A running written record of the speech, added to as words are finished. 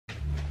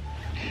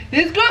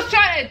This girl's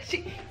trying to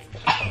cheat.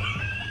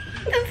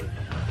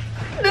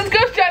 This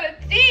girl's trying to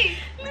cheat.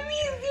 Let me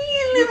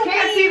see. You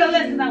can't see the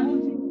list. I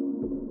won't see.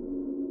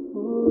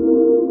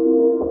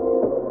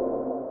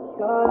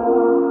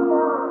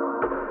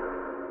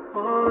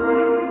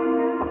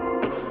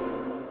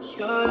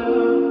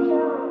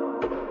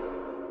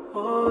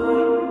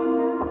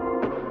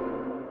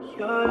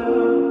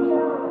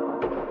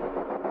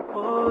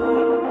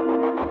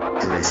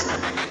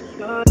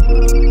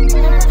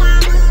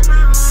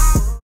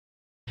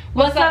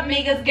 What's up,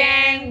 Migas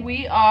gang?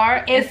 We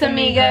are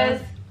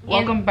ISSAMIGAS.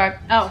 Welcome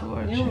back to our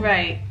channel. You're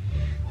right.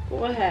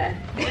 Go ahead.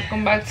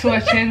 Welcome back to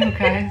our channel,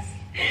 guys.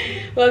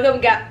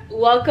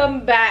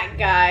 Welcome back,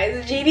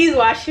 guys. Jeannie's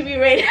watching me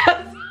right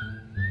now.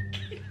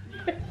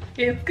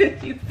 It's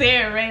because she's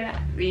staring right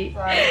at me.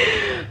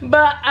 Sorry.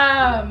 But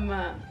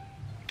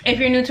if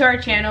you're new to our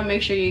channel,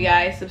 make sure you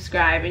guys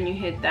subscribe and you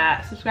hit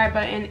that subscribe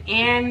button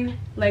and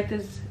like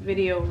this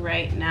video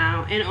right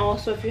now. And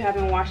also, if you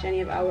haven't watched any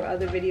of our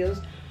other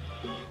videos,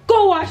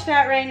 go watch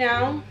that right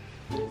now.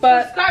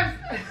 But Subscribe.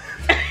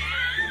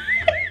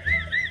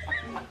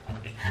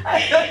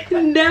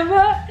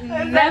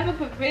 never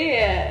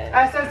prepared.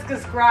 I said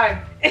subscribe.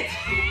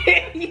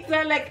 You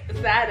sound like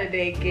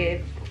Saturday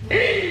kid.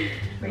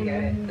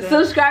 Forget it.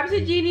 Subscribe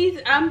to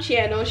Jeannie's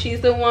channel.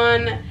 She's the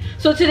one.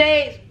 So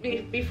today,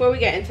 before we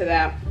get into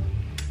that,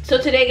 so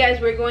today, guys,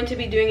 we're going to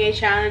be doing a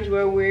challenge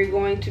where we're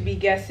going to be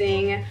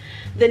guessing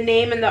the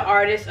name and the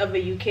artist of a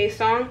UK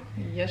song.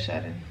 Yes,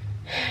 Sharon.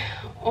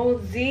 Oh,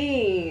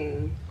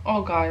 Z.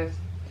 Oh, guys,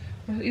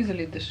 we're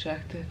easily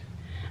distracted.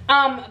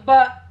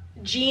 But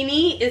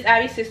Jeannie is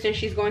Abby's sister.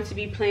 She's going to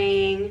be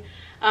playing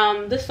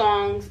the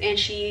songs, and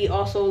she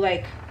also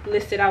like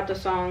listed out the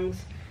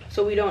songs,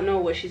 so we don't know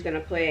what she's gonna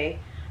play.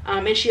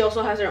 And she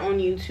also has her own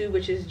YouTube,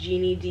 which is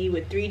Jeannie D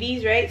with 3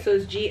 D's, right? So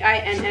it's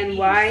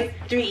G-I-N-N-Y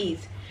 3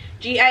 E's.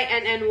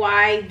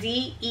 G-I-N-N-Y-D-E-E-E.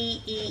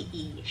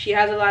 She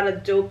has a lot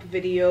of dope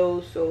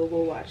videos, so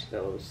we'll watch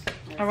those.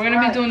 And we're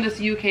gonna be doing this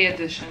UK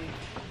edition.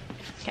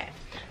 Okay,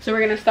 so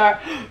we're gonna start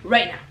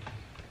right now.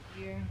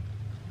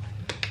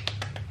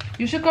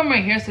 You should come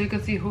right here so you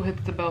can see who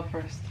hits the bell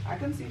first. I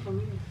can see from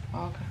here.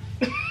 Oh,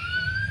 okay.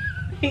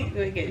 He's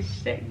gonna get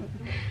shit.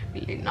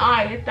 Nah,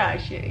 I hit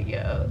that shit,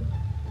 yo.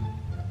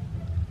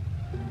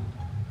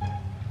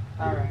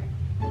 Alright.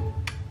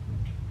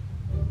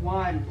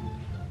 1.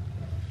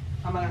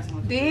 I'm gonna ask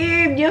him.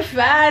 Dude, you're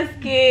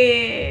fast,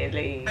 kid.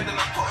 Like,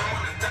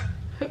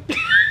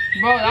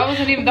 Bro, that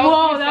wasn't even. That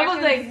whoa, was that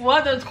was like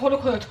what the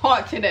quote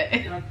talk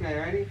today. Okay,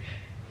 ready?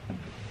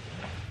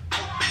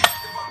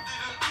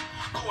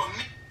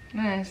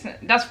 Nice.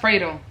 That's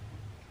Fredo.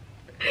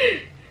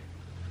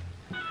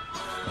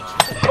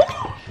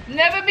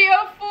 Never be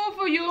a fool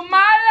for you,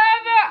 my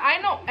lover. I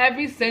know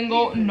every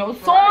single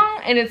note song,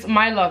 and it's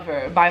My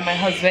Lover by my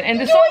husband. And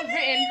the song is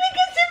written. Even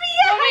get to me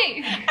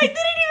yet. I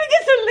didn't even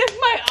get to lift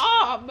my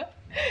arm.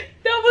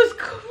 That was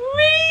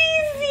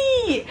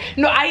crazy.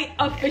 No, I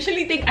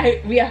officially think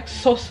I react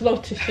so slow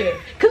to shit.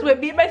 Because when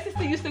me and my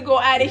sister used to go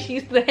at it, she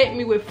used to hit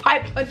me with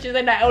 5 punches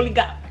and I only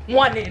got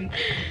 1 in.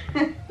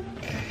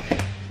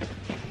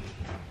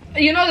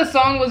 You know, the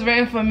song was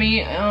written for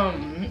me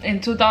in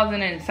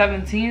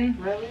 2017.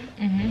 Really?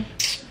 Mm-hmm.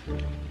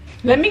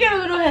 Let me get a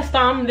little head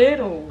start. I'm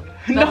little.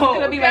 No, it's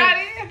gonna be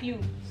like few.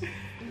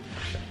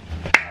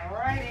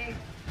 Alrighty.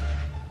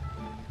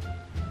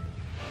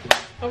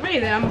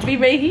 Alright, then I'm gonna be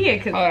right here.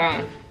 Cause Hold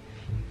on.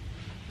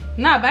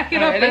 Nah, back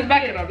it up. Let's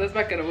back it up. Let's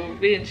back it up. We're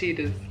being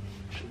cheaters.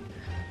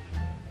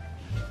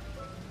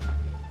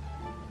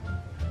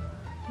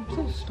 I'm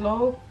so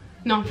slow.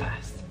 No, I'm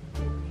fast.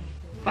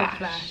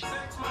 Flash.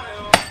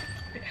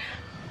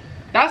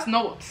 That's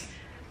notes.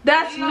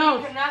 That's You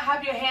no. cannot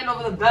have your hand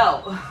over the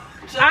bell.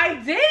 I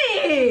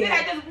did.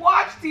 I just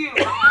watched you.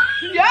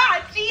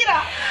 Yeah,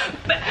 cheetah.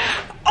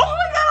 Oh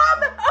my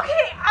god,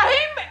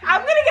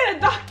 I'm gonna get a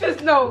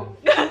doctor's note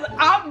because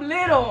I'm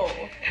little.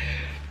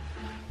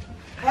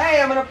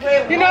 Hey, I'm gonna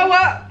play. You know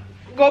what?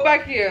 Go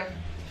back here.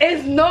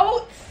 It's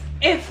notes.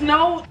 It's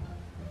notes.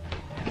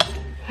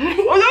 Oh, no,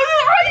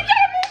 you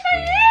trying to move my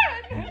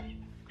hand.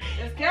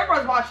 This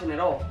camera's watching it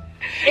all.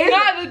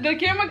 Nah, the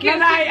camera can't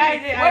No, see I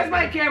me. did. Where's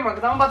my camera?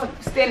 Because I'm about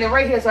to stand it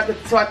right here so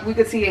we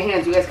could see your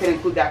hands. You guys can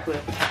include that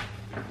clip.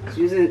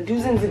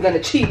 Susan's gonna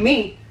cheat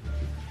me.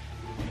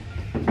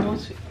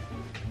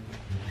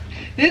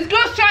 This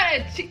girl's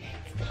trying to cheat.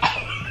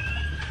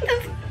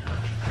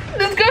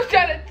 This girl's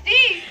trying to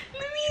cheat.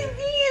 Let me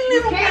see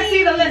You can't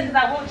see the list because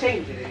I won't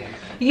change it again.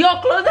 Yo,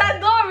 close that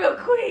door real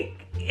quick.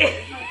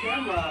 My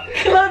camera.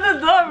 Close the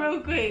door real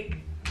quick.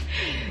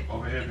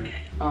 Over here, baby.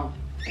 Oh.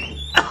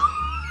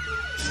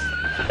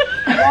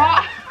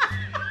 Wow.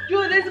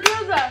 Yo, this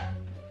girl's a.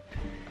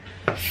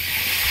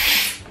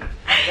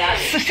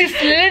 So she's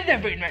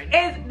slithering right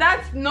now.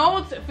 That's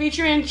notes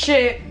featuring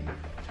Chip.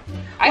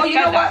 Oh, you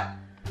know what?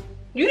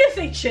 You didn't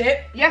say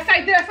Chip. Yes,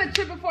 I did. I said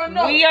Chip before.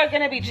 No. We are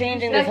gonna be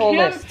changing this whole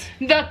list.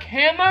 The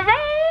camera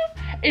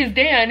is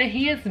there and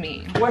he is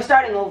me. We're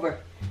starting over.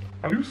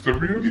 Are you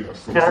serious?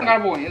 Yes. It's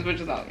not boy, it's what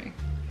you're telling me.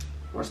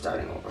 We're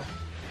starting over.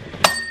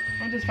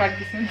 just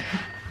practicing.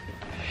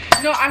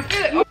 No, I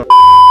feel it.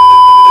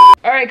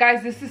 All right,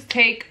 guys, this is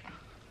take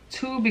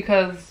 2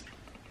 because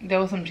there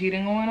was some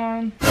cheating going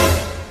on.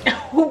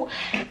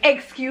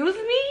 Excuse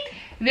me?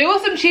 There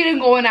was some cheating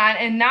going on,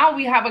 and now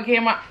we have a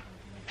camera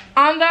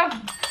on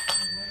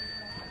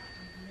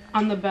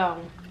the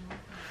bell.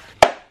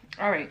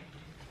 All right,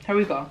 here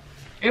we go.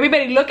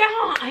 Everybody, look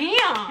at her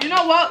hand. You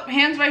know what?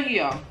 Hands right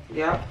here.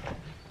 Yep.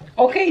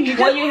 Okay.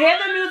 When you hear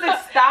the music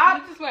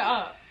stop, You just went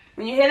up.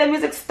 when you hear the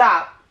music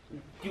stop,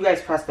 you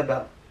guys press the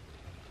bell.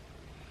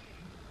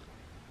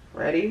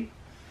 Ready?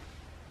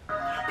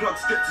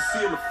 Plugs get to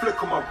see on the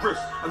flick of my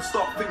wrist and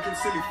start thinking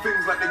silly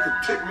things like they could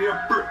take me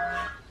a brick.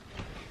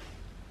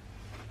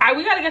 Alright,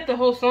 we gotta get the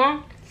whole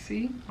song.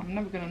 See, I'm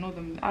never gonna know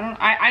them.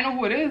 I know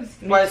who it is.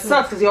 Well, it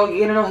sucks because you're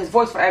gonna know his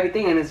voice for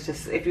everything, and it's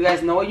just if you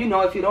guys know it, you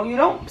know. If you don't, you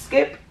don't.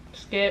 Skip.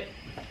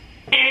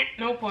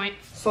 No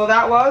points. So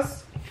that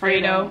was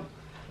Fredo.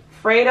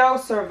 Fredo,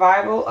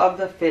 Survival of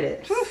the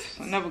Fittest.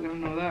 I'm never gonna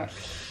know that.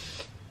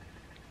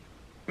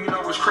 You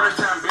know, it's crunch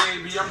time,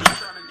 baby. I'm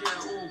just trying to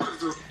get ooh, cause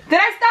the Did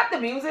I stop the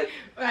music?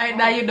 Right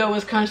now you know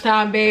it's crunch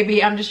time,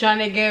 baby. I'm just trying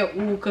to get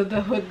ooh, cause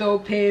the hood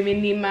don't pay me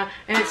need my.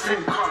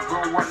 same car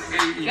go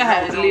 180. Go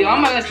ahead, Leo.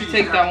 I'm gonna let you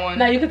take that one.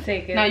 No, you can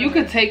take it. No, you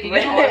could take it. You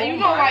know what? You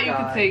know why you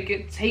could take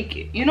it. Take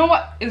it. You know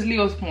what is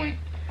Leo's point?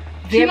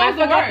 She Damn, knows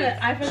the words.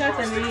 I forgot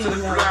the Stick name. to the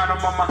grind,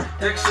 I'm on my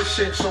extra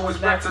shit, so it's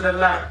back to the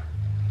line.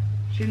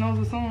 She knows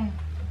the song.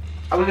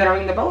 Are we gonna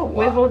ring the bell? Or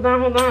what? Wait, hold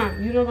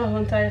on. You know the whole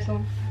entire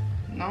song.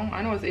 No,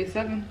 I know it's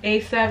A7.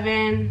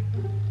 A7.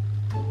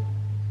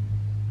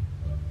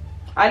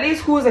 At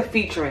least who's it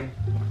featuring?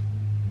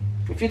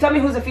 If you tell me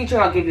who's it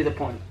featuring, I'll give you the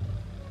point.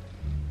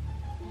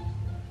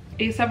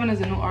 A7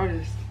 is a new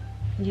artist.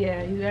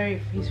 Yeah,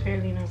 he's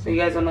fairly new. So you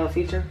guys don't know the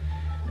feature?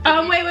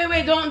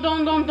 Wait, don't.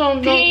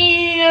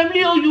 Damn,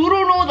 Leo, you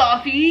don't know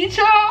the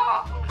feature?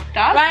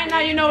 That's Right now,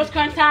 you know it's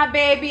crunch time,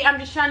 baby. I'm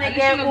just trying to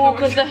get ooh,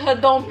 cause the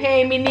hood don't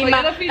pay me. Need my.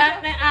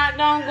 I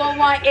don't go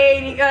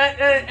 180.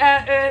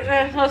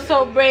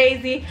 So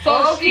brazy.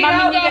 So she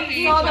knows the the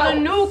feature.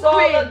 new So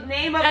queen. the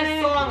name of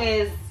the song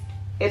is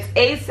it's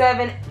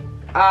A7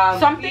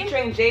 Something?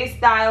 featuring J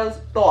Styles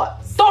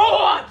Thoughts.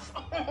 Thoughts.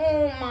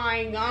 Oh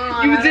my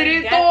god. You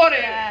didn't thought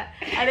it.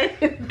 I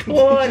didn't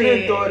thought You it.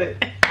 didn't thought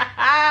it.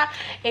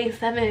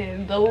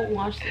 A7, don't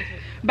watch this.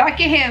 Back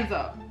your hands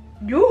up.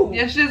 You.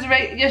 Your shit's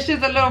right. Your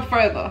shit's a little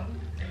further.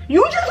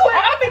 You just went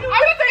up and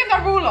I'm just taking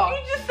the ruler. you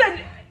just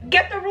said,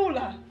 get the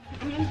ruler.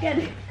 I'm gonna get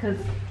it, cause.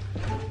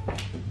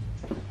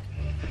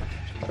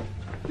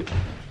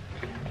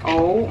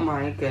 Oh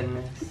my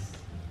goodness.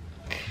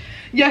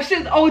 Your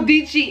shit's OD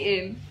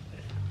cheating.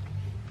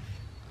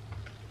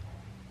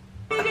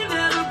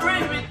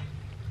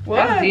 What?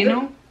 That's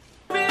Dino.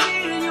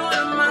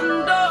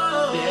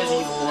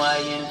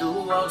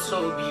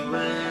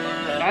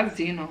 That's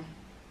Dino.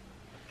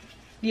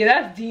 Yeah,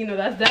 that's Dino.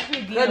 That's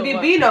definitely Dino. Could be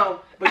but-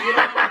 Bino, but you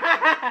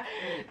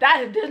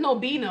don't. There's no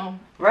Bino.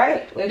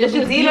 Right? It This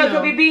could is be Dino, it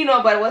Dino. could be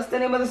Bino, but what's the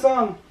name of the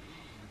song?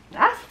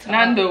 That's tough.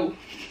 Nando.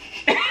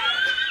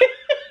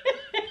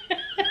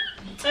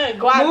 Moving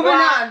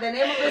on. The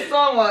name of the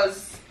song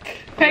was.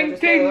 Ping,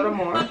 Just a ping. little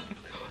more.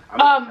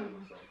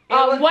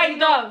 White Dino's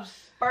Doves.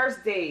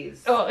 First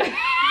Days. Oh.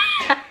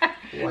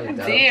 White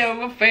Doves. Damn,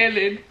 we're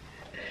failing.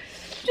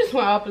 Just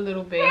went up a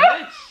little bit.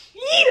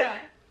 Yeah.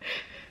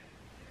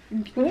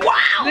 Wow.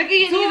 Look at your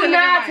knees. Do and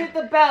not look at hit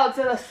the bell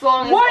till the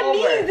song is What over.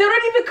 knees? They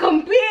don't even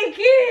compare,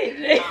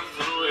 kid.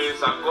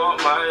 I got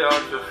my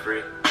yard for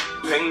free.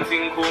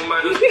 Painting cool,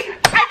 man.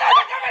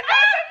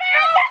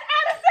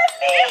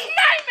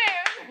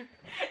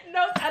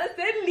 No,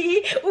 Addison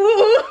Lee.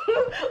 Ooh.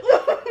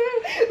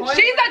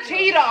 She's a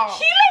cheater.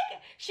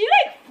 She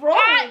like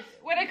froze.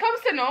 When it comes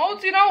to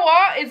notes, you know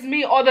what? It's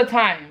me all the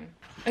time.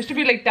 It should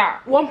be like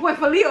that. 1 point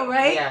for Leo,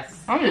 right?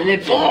 Yes. I'm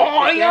living.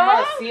 Oh, The yeah.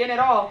 camera's seeing it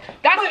all.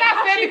 That's But not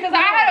how fair she because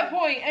I had a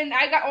point and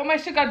I got all my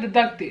shit got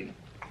deducted.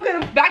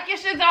 Back your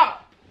shit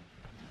up.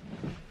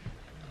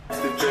 The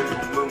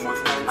gentleman was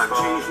I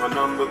changed my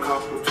number a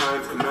couple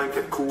times. The man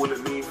kept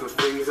calling me for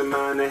things a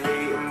man I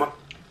hate my.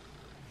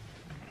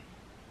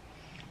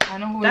 I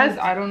know who it is.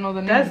 I don't know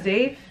the name. That's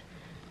Dave.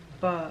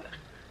 But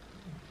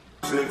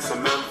Links a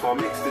man for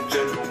mix the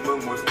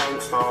gentleman with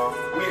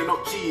gangsta. We are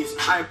not cheese.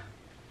 I'm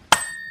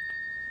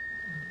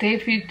They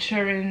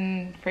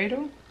featuring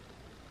Fredo?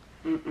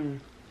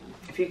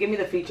 If you give me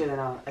the feature, then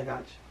I got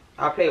you.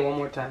 I'll play it one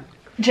more time.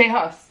 J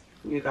Hus.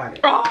 You got it.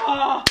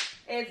 oh,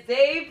 It's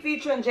Dave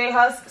featuring J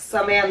Hus,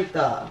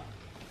 Samantha.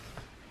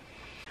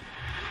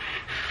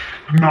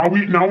 Now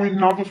this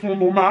one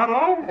don't matter.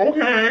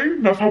 Okay,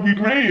 that's how we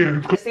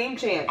playing. Same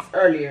chance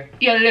earlier.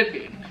 You're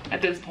living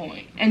at this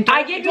point. And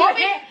I give you don't a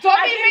be hint. don't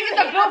I be give ringing you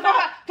the a bell hint. for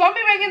my don't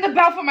be ringing the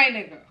bell for my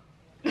nigga.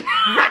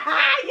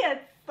 yes,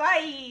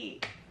 say.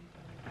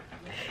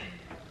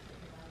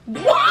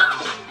 when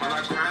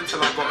I grind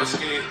till I got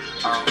escape.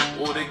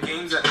 All the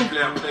games that they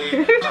play, I play.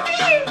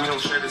 We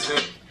don't share the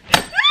same.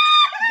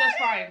 Just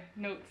fine.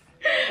 Notes.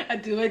 I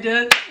do it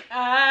just.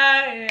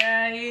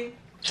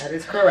 That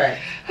is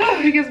correct.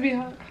 He gives me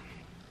hot.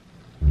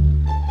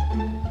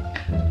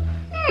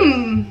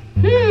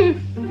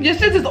 Your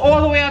shit is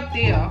all the way up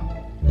there.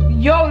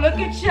 Yo, look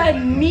at your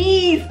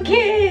knees,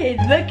 kid.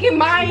 Look at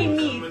my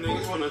knees.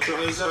 That's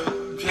your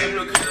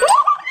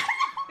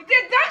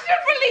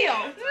for Leo.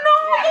 No,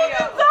 those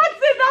are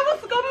toxic. That was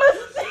a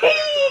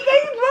mistake. I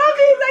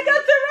promise. I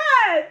got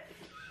Tourette's.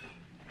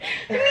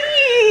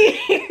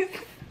 Please.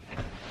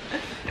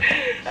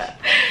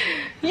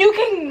 You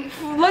can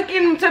look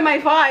into my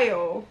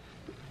file.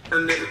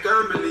 And they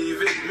can't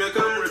believe it, make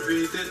them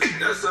repeat it.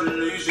 That's some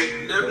new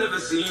shit, they've never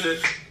seen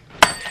it.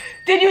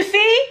 Did you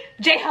see?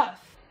 J-Hus.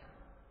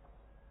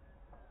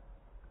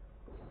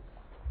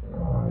 I'm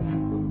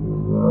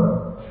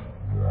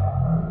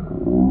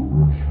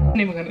not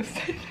even gonna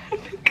say that.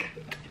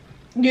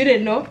 You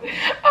didn't know? I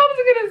was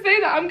gonna say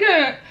that. I'm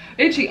getting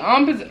itchy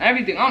armpits and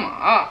everything.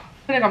 I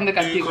feel like I'm the You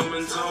castigo. come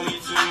and tell me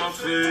to my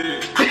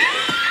face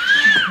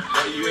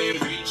that you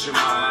ain't reaching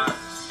my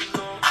eyes.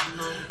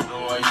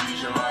 No, I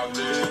reaching my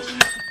place.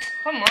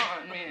 Come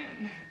on,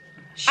 man.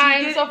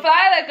 I'm so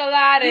fly like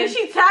Aladdin. Did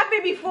she tap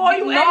it before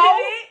you ended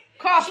it?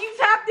 She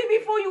tapped it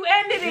before you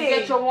ended You it.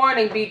 get your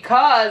warning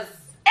because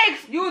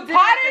you did it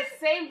at the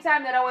same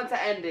time that I went to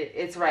end it.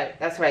 It's right.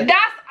 That's right.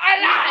 That's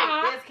a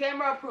lie. There's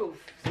camera proof,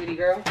 sweetie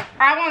girl.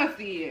 I want to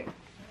see it.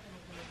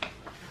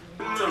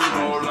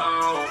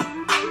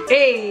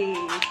 Hey.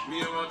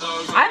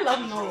 I love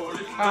Notes,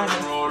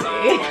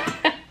 honestly.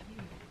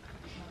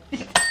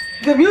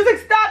 The music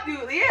stopped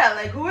you. Yeah,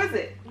 like who is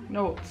it?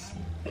 Notes.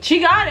 She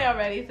got it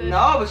already. Sis.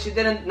 No, but she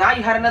didn't. Now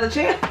you had another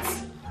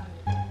chance.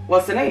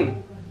 What's the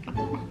name?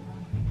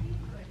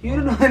 You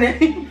don't know the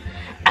name?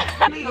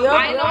 I know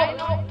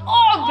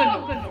all the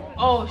notes.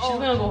 Oh, she's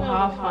gonna go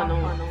half on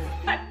Notes.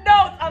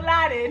 Notes,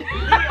 Aladdin.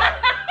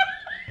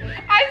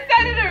 I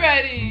said it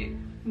already.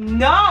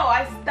 No,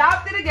 I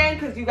stopped it again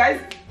because you guys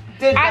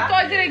did I not.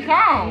 thought it didn't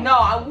count.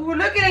 No, we were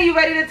looking at you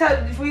ready to tell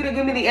for you to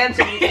give me the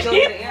answer. You still She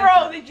didn't answer.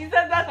 froze and she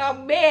said that's a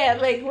man.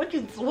 Like, what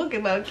you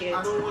talking about, kid?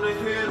 I don't wanna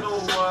hear no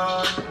words.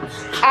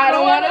 I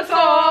don't want to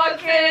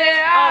sort it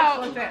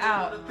out. Sort it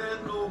out.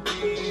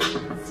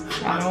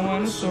 I don't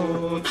want to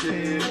sort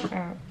it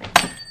out.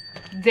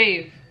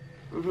 Dave.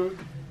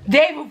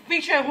 Dave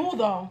featuring who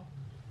though?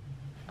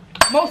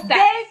 Most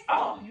Dave.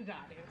 Oh, you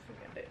got it.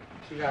 Forget it.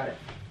 She got it.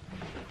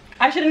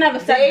 I should have never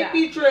said They that.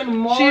 featuring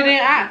more. She didn't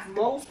ask.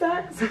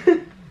 Mostacks?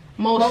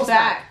 Most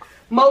stacks.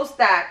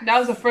 Mostacks. That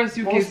was the first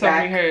UK Most song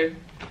back. we heard.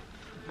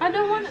 I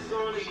don't want to. It's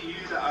only you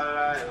that I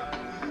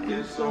like.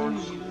 It's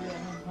only you.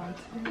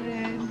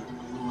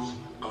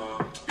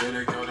 You're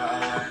the girl that I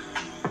like.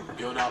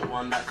 You're that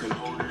one that can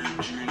hold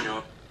Luke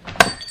Jr.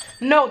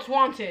 Notes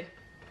wanted.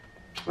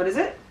 What is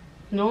it?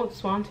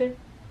 Notes wanted.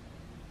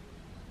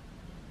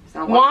 It's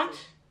not Want?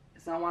 wanted.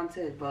 It's not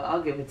wanted, but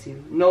I'll give it to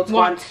you. Notes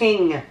Want.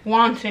 wanting.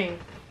 Wanting.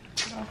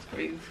 That's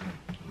crazy.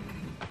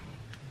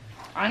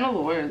 I know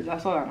the words.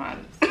 That's all that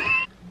matters.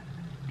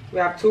 We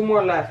have 2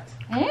 more left.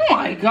 Oh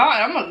my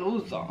god, I'm a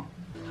loser.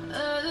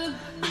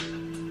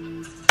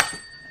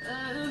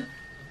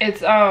 It's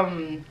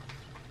the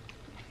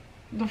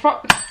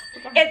fuck.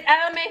 It's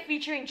LMA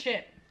featuring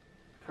Chip.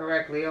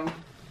 Correct, Leo.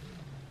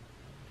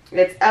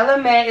 It's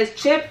LMA. It's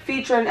Chip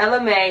featuring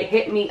LMA.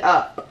 Hit Me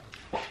Up.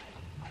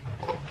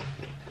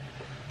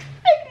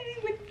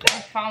 I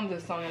found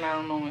this song and I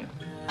don't know it.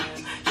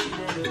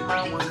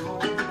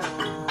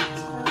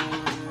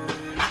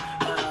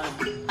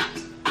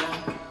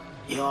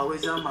 You're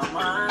always on my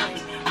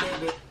mind,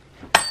 baby.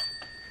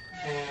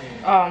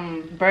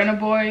 Burna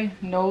Boy,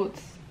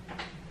 Notes,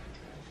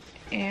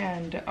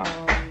 and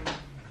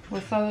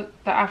what's the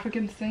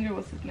African singer?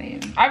 What's his name?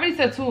 I already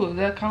said 2. Does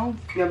that count?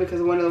 Yeah,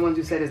 because one of the ones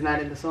you said is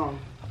not in the song.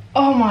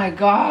 Oh my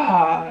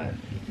god,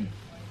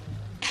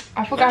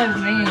 I forgot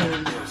his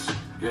name.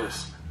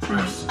 Yes.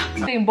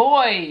 Same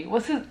boy.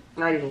 What's his?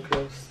 Not even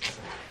close.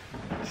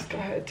 Just go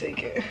ahead,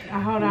 take it.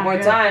 Hold One on. more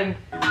time.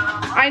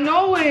 I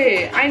know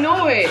it. I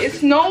know it.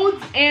 It's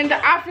Notes and the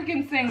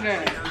African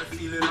singer.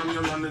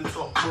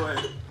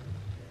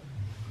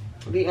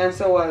 The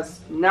answer was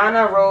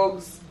Nana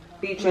Rogues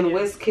featuring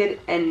Wizkid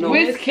and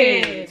Notes.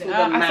 Wizkid. To the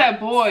I max. said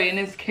boy and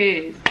it's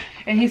kid.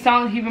 And he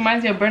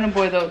reminds me of Burna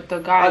Boy, the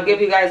guy. I'll give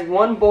you guys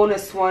 1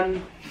 bonus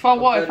one. For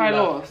what if Good I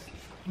luck. lost?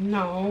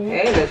 No.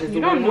 Hey, let's just do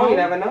You one don't more. You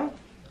know. never know.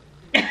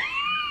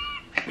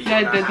 Yeah,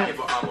 I didn't.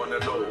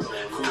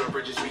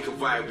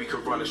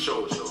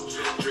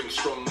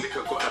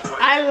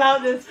 I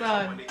love this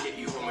song.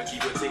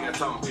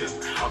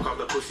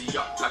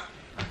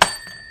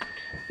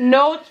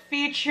 Notes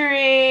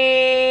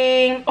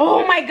featuring.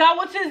 Oh my god,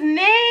 what's his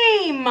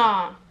name?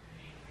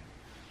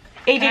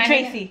 AJ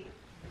Tracy.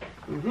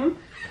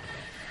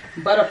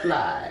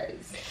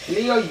 Butterflies.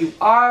 Leo, you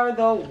are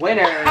the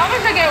winner. How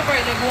much I get for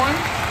it? Like 1?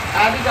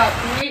 Abby got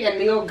 3 and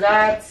Leo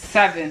got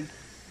 7.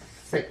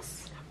 6.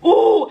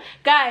 Ooh,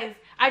 guys,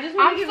 I just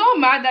want I'm to give. so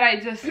mad that I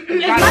just. It's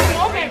my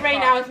moment right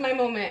now. It's my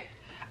moment.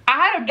 I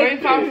had a brain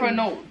fart for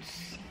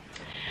Notes.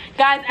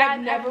 Guys,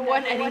 I've never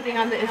won anything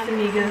on the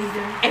ISSAMIGAS.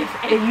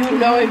 If you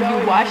know, if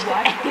you watched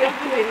any of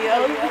the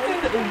videos,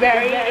 this is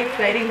very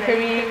exciting for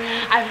me.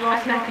 I've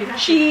lost mac and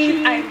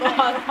cheese, I've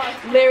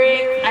lost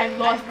lyrics, I've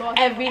lost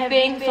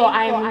everything. So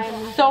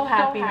I'm so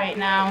happy right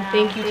now.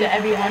 Thank you to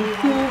everyone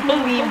who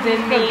believes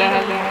in me.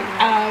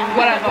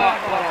 Whatever.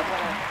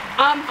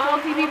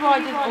 Salty people are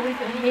just always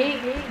a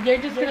hate. You're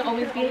just gonna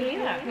always be a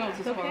hater. No,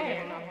 it's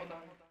okay.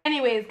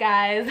 Anyways,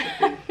 guys.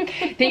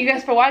 Thank you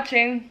guys for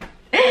watching.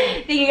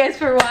 Thank you guys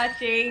for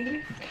watching.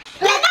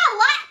 You know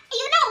what?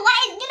 You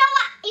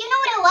know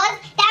what it was?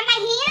 That my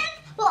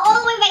hands were all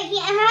the way right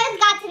here and hers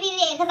got to be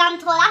there because I'm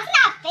tall. That's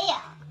not fair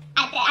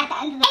at the end of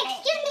the day.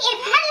 Excuse me, if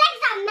her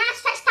legs are not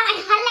stretched out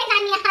and her legs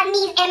are near her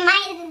knees and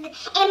mine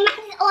is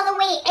all the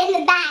way in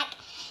the back,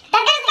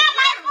 that is not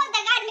my fault.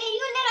 That God made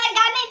you little and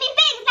God made me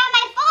big. It's not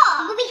my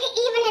fault. But we can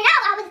even it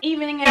out. I was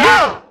Evening it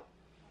out.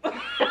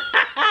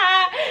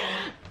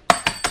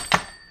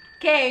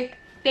 Okay.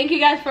 Thank you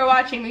guys for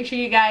watching. Make sure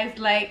you guys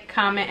like,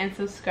 comment, and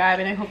subscribe.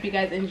 And I hope you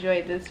guys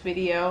enjoyed this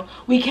video.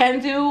 We can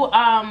do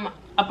a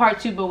part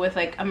 2, but with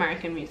like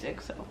American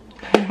music. So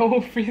No,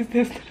 we'll freeze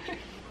this.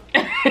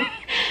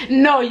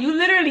 no, you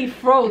literally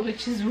froze,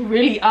 which is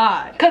really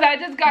odd. Cause I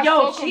just got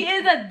Yo, so she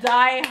is a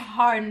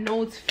die-hard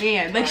Notes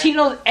fan. Like she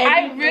knows every.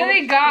 I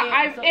really Notes got.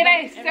 fan, so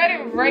I like, said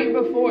it right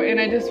before, and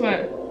I just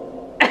went.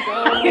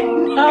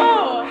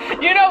 No.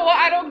 You know what?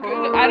 I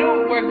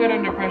don't work good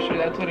under pressure.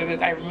 That's what it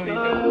is. I really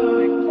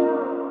don't.